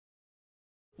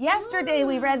Yesterday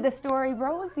we read the story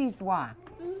Rosie's Walk.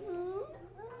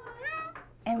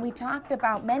 And we talked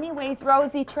about many ways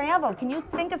Rosie traveled. Can you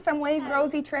think of some ways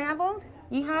Rosie traveled?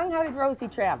 Yihang, how did Rosie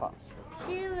travel?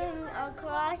 She went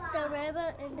across the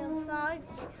river and the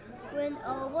fox went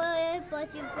over it,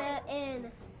 but she fell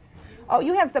in. Oh,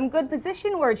 you have some good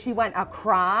position words. She went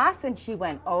across and she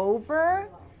went over.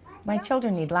 My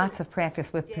children need lots of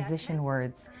practice with position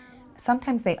words.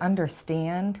 Sometimes they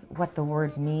understand what the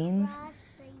word means,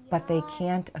 but they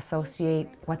can't associate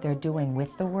what they're doing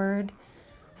with the word.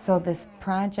 So this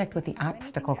project with the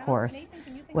obstacle course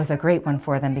was a great one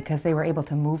for them because they were able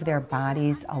to move their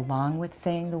bodies along with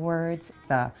saying the words.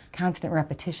 The constant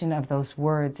repetition of those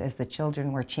words as the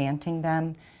children were chanting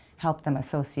them helped them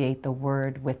associate the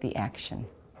word with the action.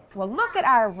 Well, look at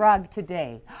our rug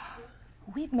today.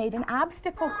 We've made an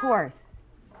obstacle course.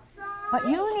 But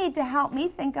you need to help me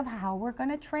think of how we're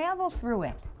going to travel through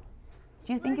it.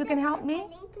 Do you think you can help me?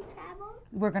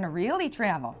 We're going to really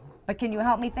travel. But can you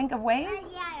help me think of ways?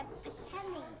 Yeah,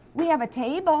 pretending. We have a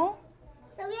table.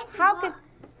 So we have to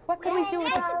What can we do with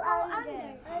it?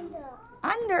 under.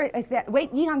 Under, is that,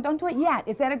 wait, Yihang, don't do it yet.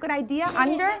 Is that a good idea?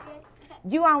 Under?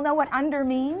 Do you all know what under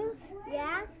means?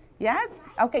 Yeah. Yes?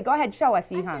 Okay, go ahead, show us,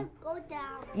 Yihang. Go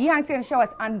down. Yihang's going to show us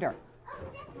under.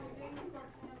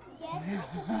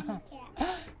 Yes.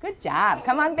 Good job.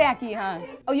 Come on back,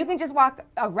 Yihang. Oh, you can just walk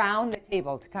around the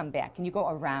table to come back. Can you go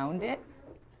around it?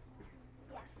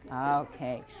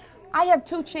 Okay. I have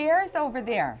 2 chairs over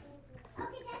there.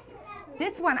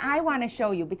 This one I want to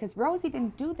show you because Rosie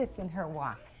didn't do this in her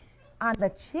walk. On the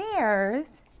chairs,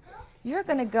 you're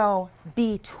going to go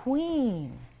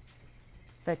between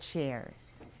the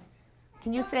chairs.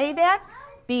 Can you say that?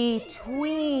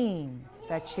 Between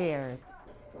the chairs.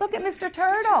 Look at Mr.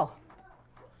 Turtle.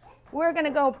 We're going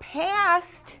to go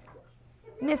past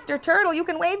Mr. Turtle. You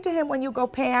can wave to him when you go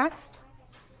past.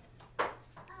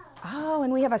 Oh,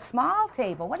 and we have a small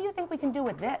table. What do you think we can do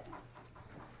with this?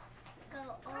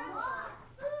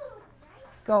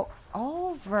 Go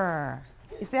over.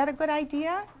 Is that a good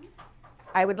idea?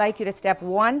 I would like you to step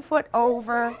 1 foot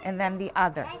over and then the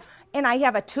other. And I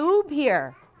have a tube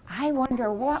here. I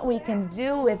wonder what we can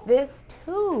do with this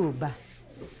tube.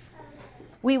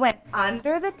 We went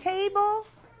under the table,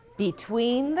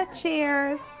 between the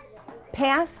chairs,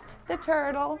 past the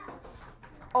turtle,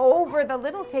 over the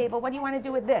little table. What do you want to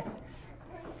do with this?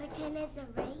 Pretend it's a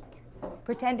rake.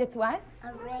 Pretend it's what?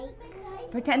 A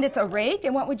rake. Pretend it's a rake?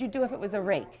 And what would you do if it was a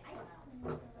rake?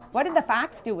 What did the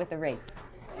fox do with the rake?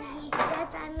 He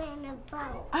stepped on it in a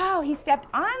boat. Oh, he stepped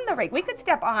on the rake. We could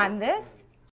step on this.